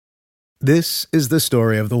This is the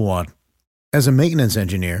story of the one. As a maintenance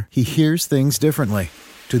engineer, he hears things differently.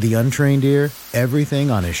 To the untrained ear,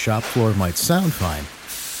 everything on his shop floor might sound fine,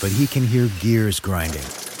 but he can hear gears grinding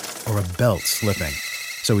or a belt slipping.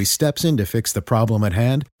 So he steps in to fix the problem at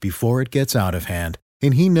hand before it gets out of hand.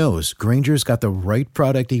 And he knows Grainger's got the right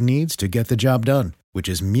product he needs to get the job done, which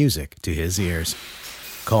is music to his ears.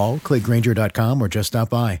 Call, click Grainger.com, or just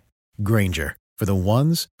stop by. Grainger, for the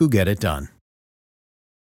ones who get it done.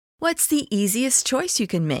 What's the easiest choice you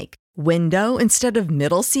can make? Window instead of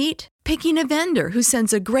middle seat? Picking a vendor who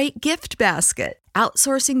sends a great gift basket?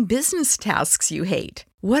 Outsourcing business tasks you hate?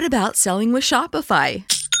 What about selling with Shopify?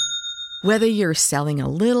 Whether you're selling a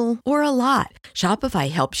little or a lot,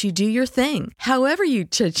 Shopify helps you do your thing, however you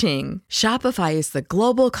cha-ching. Shopify is the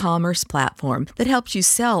global commerce platform that helps you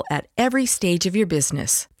sell at every stage of your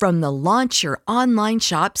business. From the launch your online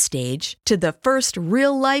shop stage to the first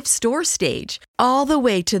real-life store stage, all the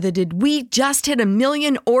way to the did we just hit a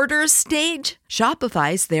million orders stage.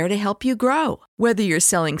 Shopify's there to help you grow. Whether you're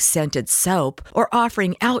selling scented soap or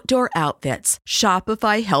offering outdoor outfits,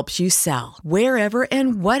 Shopify helps you sell. Wherever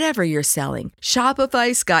and whatever you're selling,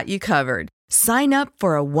 Shopify's got you covered. Sign up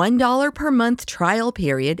for a $1 per month trial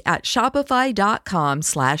period at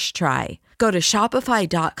shopify.com/try. Go to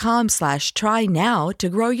shopify.com/try now to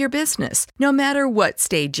grow your business, no matter what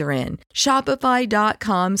stage you're in.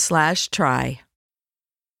 Shopify.com/try.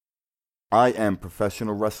 I am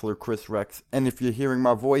professional wrestler Chris Rex, and if you're hearing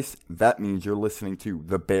my voice, that means you're listening to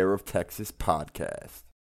the Bear of Texas podcast.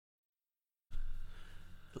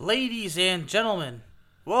 Ladies and gentlemen,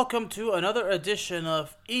 welcome to another edition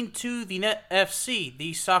of Into the Net FC,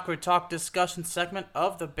 the soccer talk discussion segment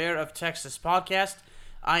of the Bear of Texas podcast.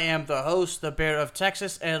 I am the host, the Bear of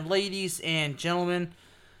Texas, and ladies and gentlemen,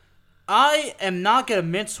 I am not going to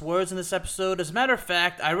mince words in this episode. As a matter of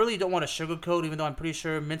fact, I really don't want to sugarcoat, even though I'm pretty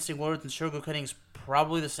sure mincing words and sugarcoating is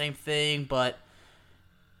probably the same thing. But,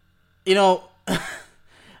 you know,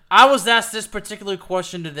 I was asked this particular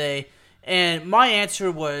question today, and my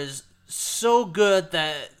answer was so good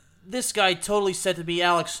that this guy totally said to me,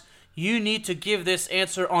 Alex, you need to give this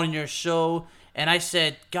answer on your show. And I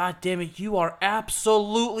said, God damn it, you are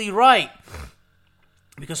absolutely right.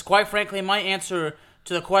 Because quite frankly, my answer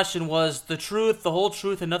to the question was the truth, the whole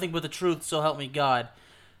truth, and nothing but the truth, so help me God.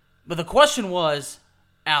 But the question was,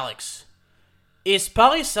 Alex, is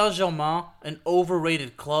Paris Saint-Germain an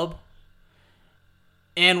overrated club?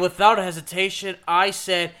 And without hesitation, I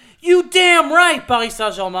said, you damn right Paris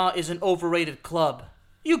Saint-Germain is an overrated club.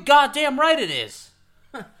 You goddamn right it is.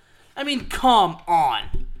 I mean, come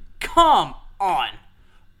on. Come on.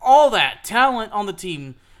 All that talent on the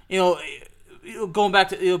team, going back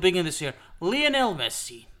to beginning this year, Lionel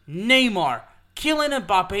Messi, Neymar, Kylian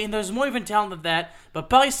Mbappe, and there's more even talent than that, but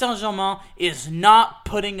Paris Saint-Germain is not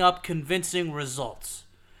putting up convincing results.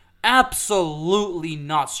 Absolutely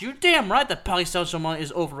not. So you're damn right that Paris Saint-Germain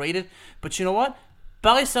is overrated, but you know what?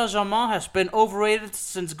 Paris Saint-Germain has been overrated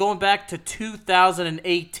since going back to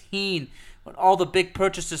 2018, when all the big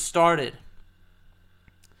purchases started.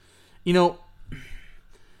 You know,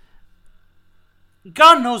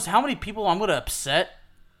 God knows how many people I'm going to upset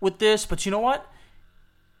with this, but you know what?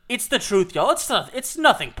 It's the truth, y'all. It's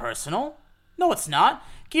nothing personal. No, it's not.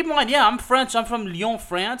 Keep in mind, yeah, I'm French. I'm from Lyon,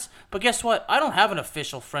 France. But guess what? I don't have an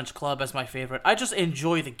official French club as my favorite. I just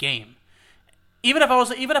enjoy the game. Even if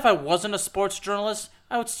I wasn't a sports journalist,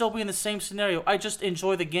 I would still be in the same scenario. I just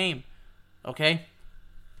enjoy the game. Okay?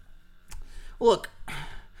 Look,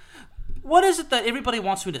 what is it that everybody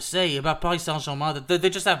wants me to say about Paris Saint-Germain? That they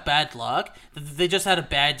just have bad luck? That they just had a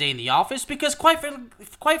bad day in the office? Because quite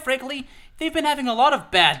frankly, they've been having a lot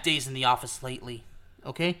of bad days in the office lately.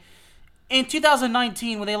 Okay? In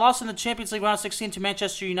 2019, when they lost in the Champions League round of 16 to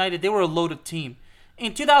Manchester United, they were a loaded team.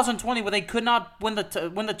 In 2020, when they could not win the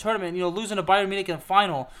tournament, losing to Bayern Munich in the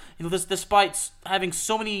final, despite having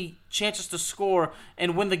so many chances to score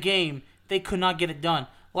and win the game, they could not get it done.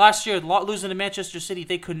 Last year, losing to Manchester City,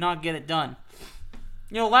 they could not get it done.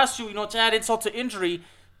 Last year, to add insult to injury,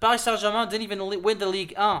 Paris Saint-Germain didn't even win the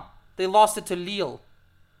Ligue 1. They lost it to Lille.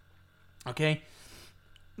 Okay?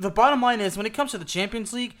 The bottom line is, when it comes to the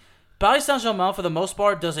Champions League, Paris Saint-Germain, for the most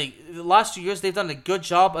part, the last 2 years, they've done a good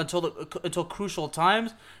job until crucial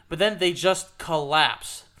times, but then they just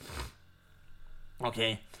collapse.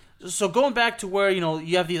 Okay? So going back to where,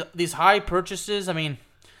 you have these high purchases, I mean,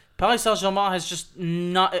 Paris Saint-Germain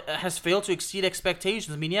has failed to exceed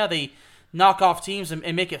expectations. I mean, yeah, they knock off teams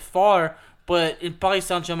and make it far, but in Paris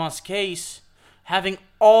Saint-Germain's case, having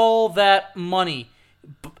all that money,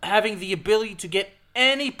 having the ability to get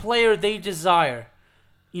any player they desire,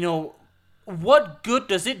 what good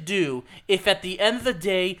does it do if at the end of the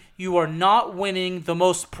day you are not winning the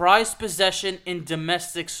most prized possession in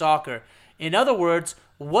domestic soccer? In other words,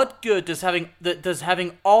 what good does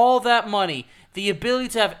having all that money, the ability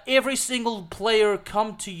to have every single player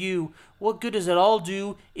come to you, what good does it all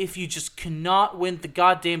do if you just cannot win the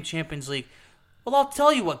goddamn Champions League? Well, I'll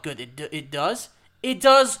tell you what good it does. It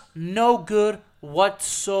does no good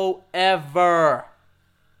whatsoever.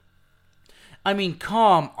 I mean,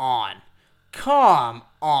 come on. Come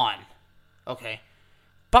on. Okay.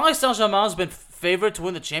 Paris Saint-Germain has been favored to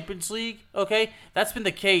win the Champions League. Okay. That's been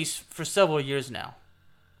the case for several years now.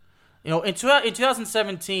 In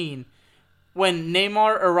 2017, when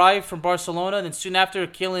Neymar arrived from Barcelona, and then soon after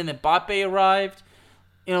Kylian Mbappe arrived,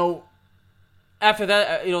 after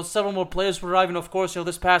that, several more players were arriving. Of course,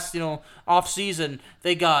 this past, off-season,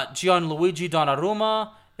 they got Gianluigi Donnarumma.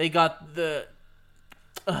 They got the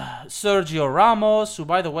Sergio Ramos, who,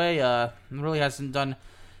 by the way, really hasn't done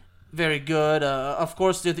very good. Of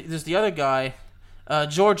course, there's the other guy,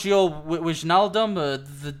 Giorgio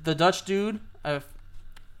Wijnaldum, the Dutch dude. I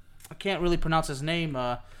can't really pronounce his name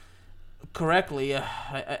correctly.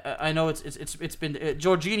 I know it's been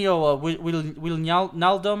Jorginho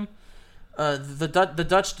Wijnaldum, the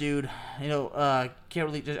Dutch dude. Can't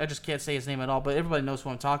really. I just can't say his name at all. But everybody knows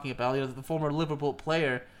who I'm talking about. The former Liverpool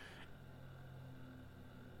player.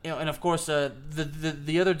 And of course,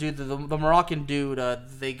 the other dude, the Moroccan dude,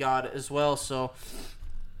 they got as well. So,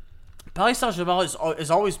 Paris Saint-Germain is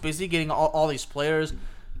always busy getting all these players,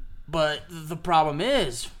 but the problem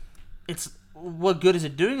is, it's what good is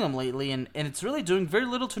it doing them lately? And it's really doing very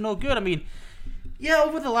little to no good. I mean, yeah,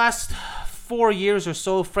 over the last 4 years or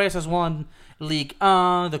so, France has won Ligue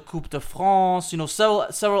 1, the Coupe de France,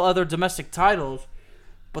 several other domestic titles,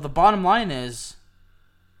 but the bottom line is,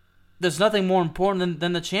 there's nothing more important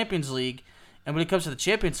than the Champions League. And when it comes to the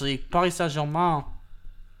Champions League, Paris Saint-Germain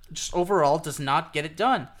just overall does not get it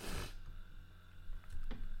done.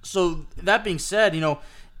 So, that being said,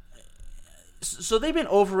 so they've been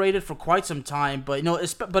overrated for quite some time. But,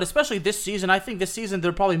 but especially this season, I think this season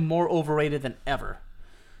they're probably more overrated than ever.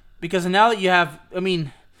 Because now that you have,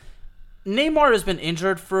 Neymar has been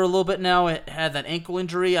injured for a little bit now. It had that ankle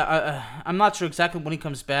injury. I'm not sure exactly when he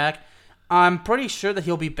comes back. I'm pretty sure that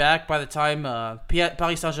he'll be back by the time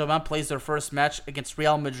Paris Saint-Germain plays their first match against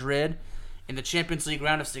Real Madrid in the Champions League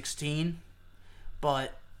round of 16.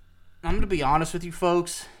 But I'm going to be honest with you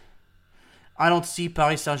folks. I don't see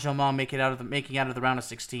Paris Saint-Germain making out of the round of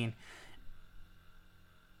 16.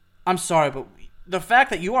 I'm sorry, but the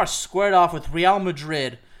fact that you are squared off with Real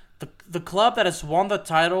Madrid, the club that has won the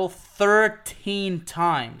title 13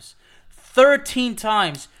 times. 13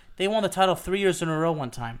 times. They won the title 3 years in a row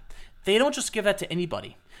one time. They don't just give that to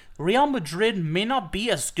anybody. Real Madrid may not be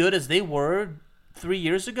as good as they were 3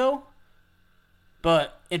 years ago,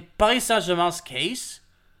 but in Paris Saint-Germain's case,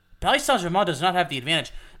 Paris Saint-Germain does not have the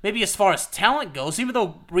advantage. Maybe as far as talent goes, even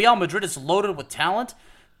though Real Madrid is loaded with talent,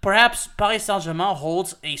 perhaps Paris Saint-Germain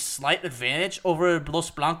holds a slight advantage over Los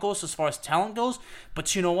Blancos as far as talent goes,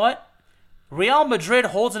 but you know what? Real Madrid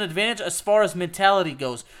holds an advantage as far as mentality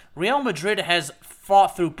goes. Real Madrid has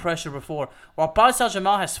fought through pressure before. While Paris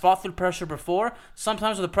Saint-Germain has fought through pressure before,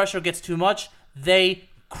 sometimes when the pressure gets too much, they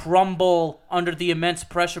crumble under the immense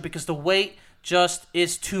pressure because the weight just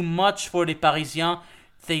is too much for the Parisiens.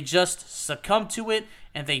 They just succumb to it,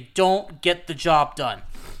 and they don't get the job done.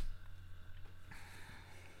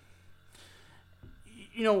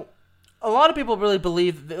 A lot of people really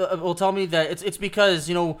will tell me that it's because,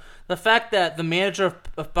 the fact that the manager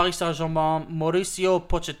of Paris Saint-Germain, Mauricio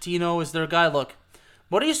Pochettino, is their guy. Look,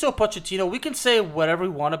 Mauricio Pochettino, we can say whatever we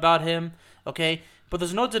want about him, okay? But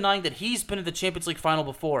there's no denying that he's been in the Champions League final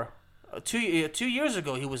before. 2 years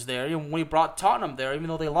ago he was there, when he brought Tottenham there, even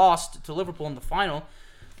though they lost to Liverpool in the final.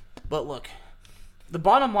 But look, the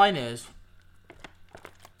bottom line is,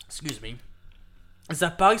 is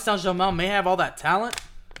that Paris Saint-Germain may have all that talent,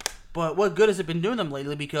 but what good has it been doing them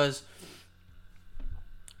lately? Because,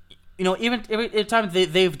 even every time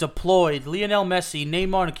they've deployed Lionel Messi,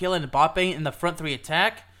 Neymar, and Kylian Mbappe in the front three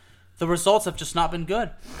attack, the results have just not been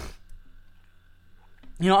good.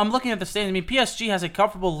 I'm looking at the standings. PSG has a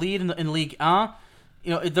comfortable lead in Ligue 1.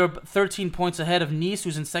 They're 13 points ahead of Nice,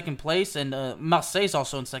 who's in second place, and Marseille's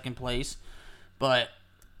also in second place. But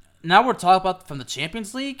now we're talking about from the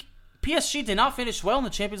Champions League. PSG did not finish well in the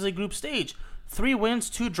Champions League group stage. 3 wins,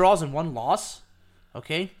 2 draws, and 1 loss.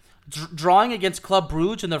 Okay? Drawing against Club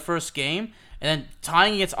Brugge in their first game, and then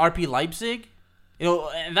tying against RB Leipzig.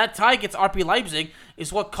 And that tie against RB Leipzig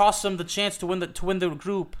is what cost them the chance to win the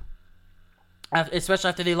group. Especially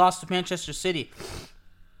after they lost to Manchester City.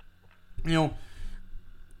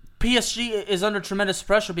 PSG is under tremendous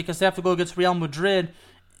pressure because they have to go against Real Madrid.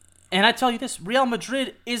 And I tell you this, Real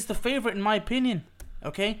Madrid is the favorite in my opinion,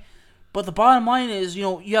 okay? But the bottom line is,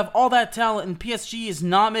 you have all that talent and PSG is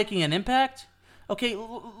not making an impact. Okay,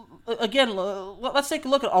 again, let's take a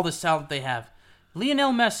look at all this talent they have.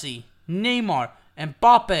 Lionel Messi, Neymar,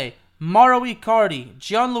 Mbappe, Mauro Icardi,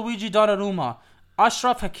 Gianluigi Donnarumma,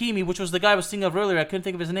 Ashraf Hakimi, which was the guy I was thinking of earlier, I couldn't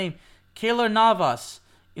think of his name, Keylor Navas,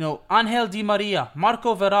 Angel Di Maria,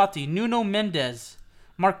 Marco Verratti, Nuno Mendes,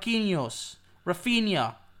 Marquinhos,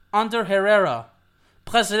 Rafinha, Ander Herrera,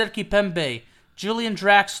 Presnel Kimpembe, Julian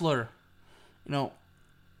Draxler, and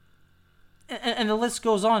the list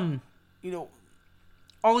goes on,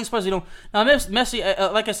 all these players, now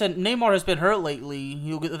Messi, like I said, Neymar has been hurt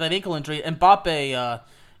lately, with that ankle injury.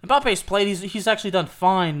 Mbappe's played, he's actually done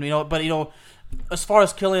fine, but as far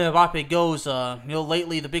as Kylian Mbappe goes,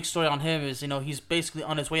 lately the big story on him is, he's basically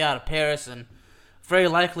on his way out of Paris and very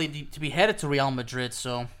likely to be headed to Real Madrid.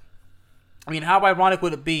 So, how ironic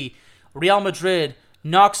would it be? Real Madrid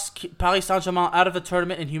knocks Paris Saint-Germain out of the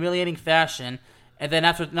tournament in humiliating fashion, and then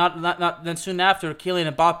then soon after,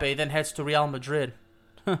 Kylian Mbappe then heads to Real Madrid.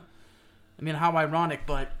 How ironic,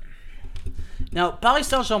 but now Paris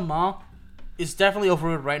Saint-Germain is definitely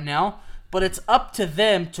overrated right now, but it's up to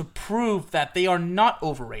them to prove that they are not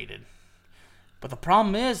overrated. But the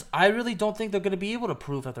problem is, I really don't think they're going to be able to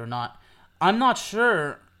prove that they're not. I'm not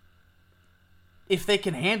sure if they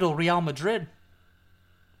can handle Real Madrid.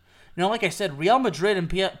 Like I said, Real Madrid and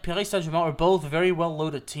Paris Saint-Germain are both very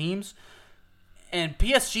well-loaded teams, and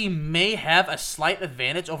PSG may have a slight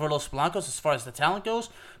advantage over Los Blancos as far as the talent goes,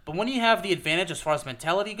 but when you have the advantage as far as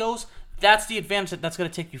mentality goes, that's the advantage that's going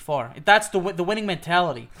to take you far. That's the winning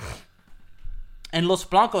mentality. And Los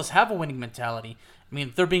Blancos have a winning mentality.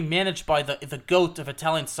 They're being managed by the GOAT of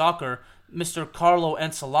Italian soccer, Mr. Carlo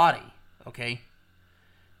Ancelotti, okay?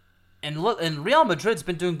 And Real Madrid's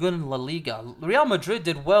been doing good in La Liga. Real Madrid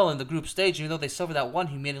did well in the group stage, even though they suffered that one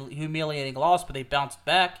humiliating loss, but they bounced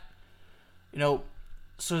back.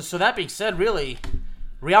 So that being said, really,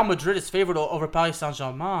 Real Madrid is favored over Paris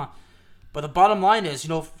Saint-Germain. But the bottom line is,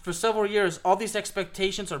 for several years, all these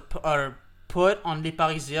expectations are put on Les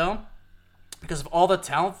Parisiens because of all the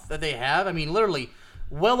talent that they have. Literally,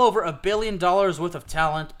 well over $1 billion worth of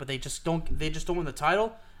talent, but they just don't win the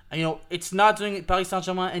title. And, it's not doing Paris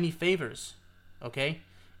Saint-Germain any favors. Okay,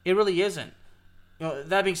 it really isn't.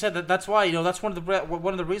 That being said, that's why that's one of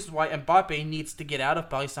the reasons why Mbappe needs to get out of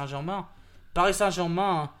Paris Saint-Germain. Paris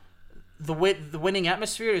Saint-Germain, the winning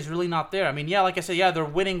atmosphere is really not there. Like I said, they're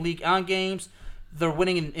winning Ligue 1 games, they're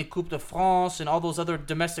winning in Coupe de France and all those other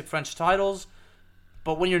domestic French titles.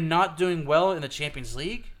 But when you're not doing well in the Champions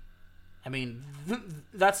League,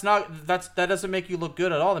 that doesn't make you look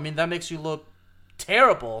good at all. That makes you look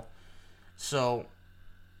terrible. So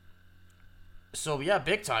yeah,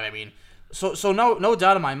 big time. So no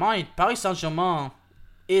doubt in my mind, Paris Saint-Germain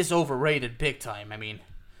is overrated big time.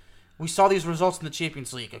 We saw these results in the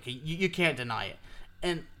Champions League. Okay, you can't deny it.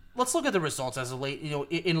 And let's look at the results as of late.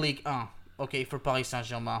 In Ligue 1. Okay, for Paris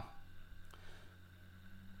Saint-Germain.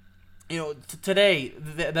 Today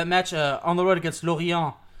that match on the road against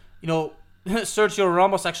Lorient. Sergio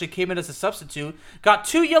Ramos actually came in as a substitute. Got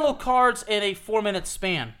 2 yellow cards in a 4-minute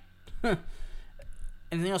span. And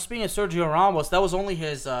speaking of Sergio Ramos, that was only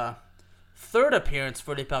his third appearance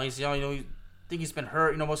for Les Parisiens. I think he's been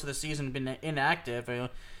hurt. Most of the season, been inactive.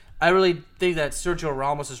 I really think that Sergio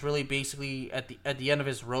Ramos is really basically at the end of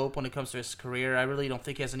his rope when it comes to his career. I really don't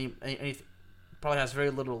think he has any probably has very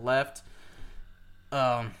little left.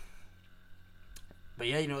 But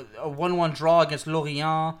yeah, a 1-1 draw against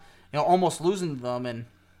Lorient, almost losing them, and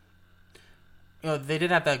they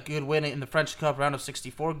did have that good win in the French Cup round of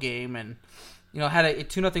 64 game, and had a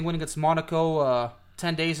 2-0 win against Monaco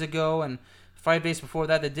 10 days ago, and 5 days before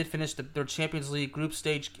that, they did finish their Champions League group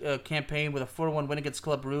stage campaign with a 4-1 win against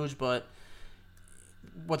Club Brugge. But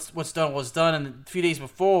what's done was done. And a few days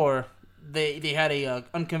before, they had a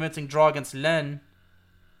unconvincing draw against Lens,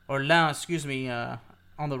 on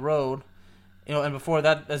the road. And before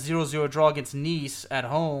that, a 0-0 draw against Nice at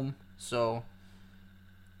home. So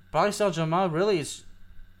Paris Saint-Germain really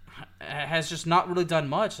has just not really done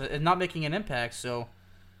much and not making an impact. So.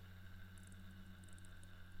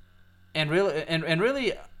 And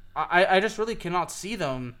really, I just really cannot see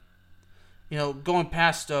them, going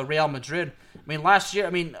past Real Madrid. Last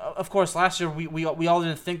year, of course, last year we all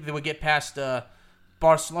didn't think they would get past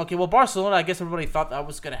Barcelona. Okay, well, Barcelona, I guess everybody thought that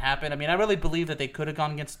was going to happen. I really believe that they could have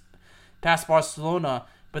gone past Barcelona,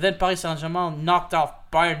 but then Paris Saint-Germain knocked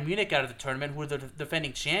off Bayern Munich out of the tournament, who are the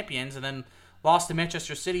defending champions, and then lost to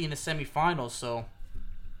Manchester City in the semifinals.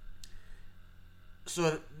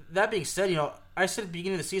 So that being said, I said at the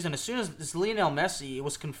beginning of the season, as soon as Lionel Messi, it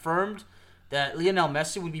was confirmed that Lionel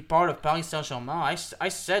Messi would be part of Paris Saint-Germain. I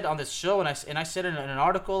said on this show, and I said it in an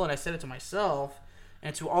article, and I said it to myself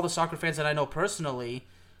and to all the soccer fans that I know personally,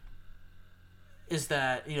 is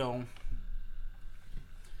that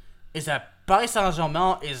Paris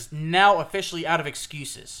Saint-Germain is now officially out of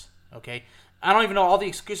excuses. Okay, I don't even know all the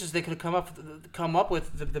excuses they could have come up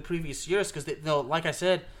with the previous years, because like I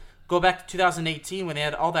said, go back to 2018 when they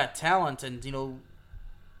had all that talent, and they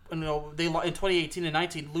in 2018 and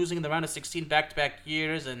 19 losing in the round of 16 back-to-back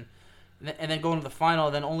years, and then going to the final,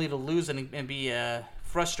 and then only to lose and be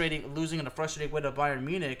losing in a frustrating way to Bayern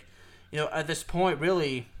Munich. At this point,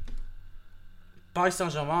 really, Paris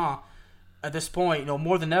Saint-Germain, at this point,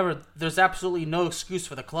 more than ever, there's absolutely no excuse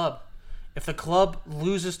for the club. If the club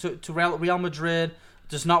loses to Real Madrid,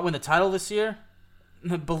 does not win the title this year,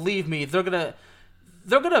 believe me, they're gonna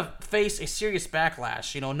face a serious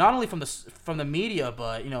backlash. Not only from the media,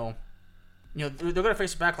 but they're gonna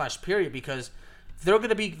face a backlash. Period, because they're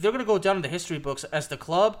gonna go down in the history books as the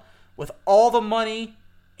club with all the money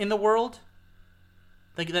in the world,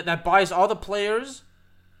 that buys all the players,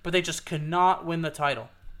 but they just cannot win the title.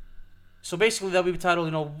 So basically, they'll be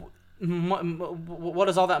titled, what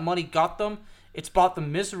has all that money got them? It's bought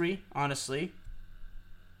them misery, honestly.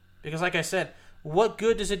 Because like I said, what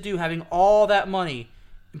good does it do having all that money,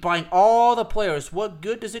 buying all the players? What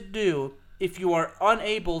good does it do if you are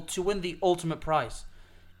unable to win the ultimate prize?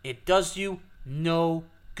 It does you no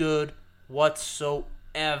good whatsoever.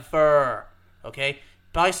 Okay?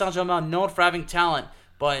 Paris Saint-Germain, known for having talent,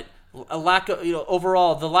 but a lack of,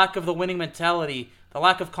 overall, the lack of the winning mentality, the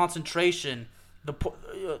lack of concentration,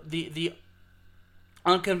 the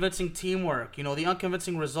unconvincing teamwork, the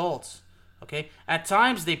unconvincing results. Okay, at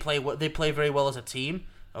times they play very well as a team.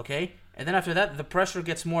 Okay, and then after that, the pressure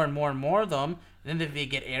gets more and more and more of them. And then they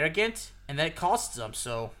get arrogant, and that costs them.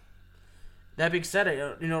 So that being said,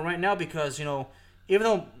 right now, because even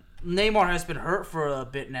though Neymar has been hurt for a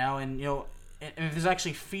bit now, and and there's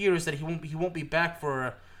actually fears that he won't be back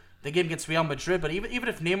for the game against Real Madrid. But even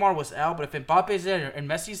if Neymar was out, but if Mbappe's there and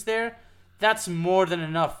Messi's there, that's more than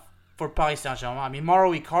enough for Paris Saint-Germain. I mean,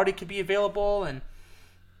 Mauro Icardi could be available, and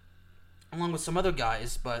along with some other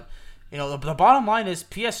guys. But the bottom line is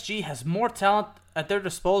PSG has more talent at their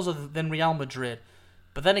disposal than Real Madrid.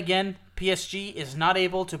 But then again, PSG is not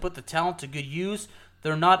able to put the talent to good use.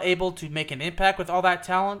 They're not able to make an impact with all that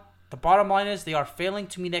talent. The bottom line is they are failing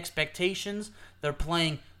to meet expectations. They're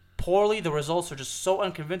playing poorly. The results are just so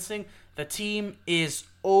unconvincing. The team is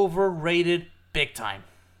overrated big time.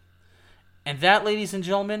 And that, ladies and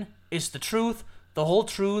gentlemen, is the truth, the whole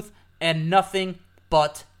truth, and nothing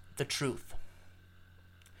but the truth.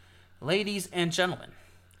 Ladies and gentlemen,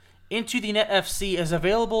 Into the Net FC is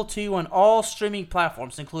available to you on all streaming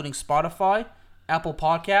platforms, including Spotify, Apple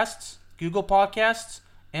Podcasts, Google Podcasts,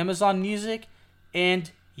 Amazon Music,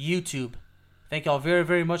 and YouTube. Thank y'all very,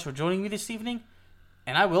 very much for joining me this evening,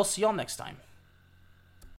 and I will see y'all next time.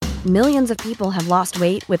 Millions of people have lost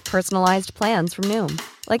weight with personalized plans from Noom.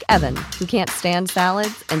 Like Evan, who can't stand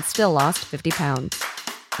salads and still lost 50 pounds.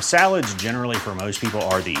 Salads generally for most people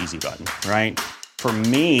are the easy button, right? For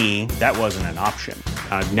me, that wasn't an option.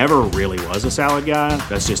 I never really was a salad guy.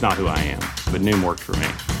 That's just not who I am. But Noom worked for me.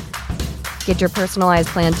 Get your personalized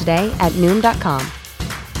plan today at Noom.com.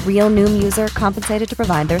 Real Noom user compensated to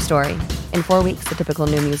provide their story. In 4 weeks, the typical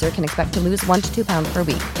Noom user can expect to lose 1 to 2 pounds per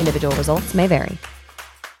week. Individual results may vary.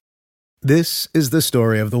 This is the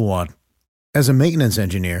story of the one. As a maintenance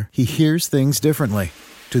engineer, he hears things differently.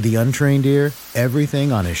 To the untrained ear,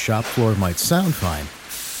 everything on his shop floor might sound fine,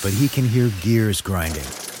 but he can hear gears grinding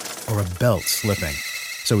or a belt slipping.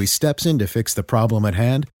 So he steps in to fix the problem at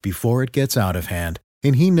hand before it gets out of hand.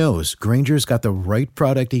 And he knows Grainger's got the right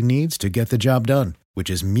product he needs to get the job done, which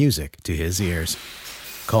is music to his ears.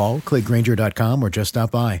 Call, click Grainger.com, or just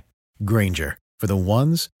stop by. Grainger, for the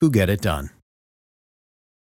ones who get it done.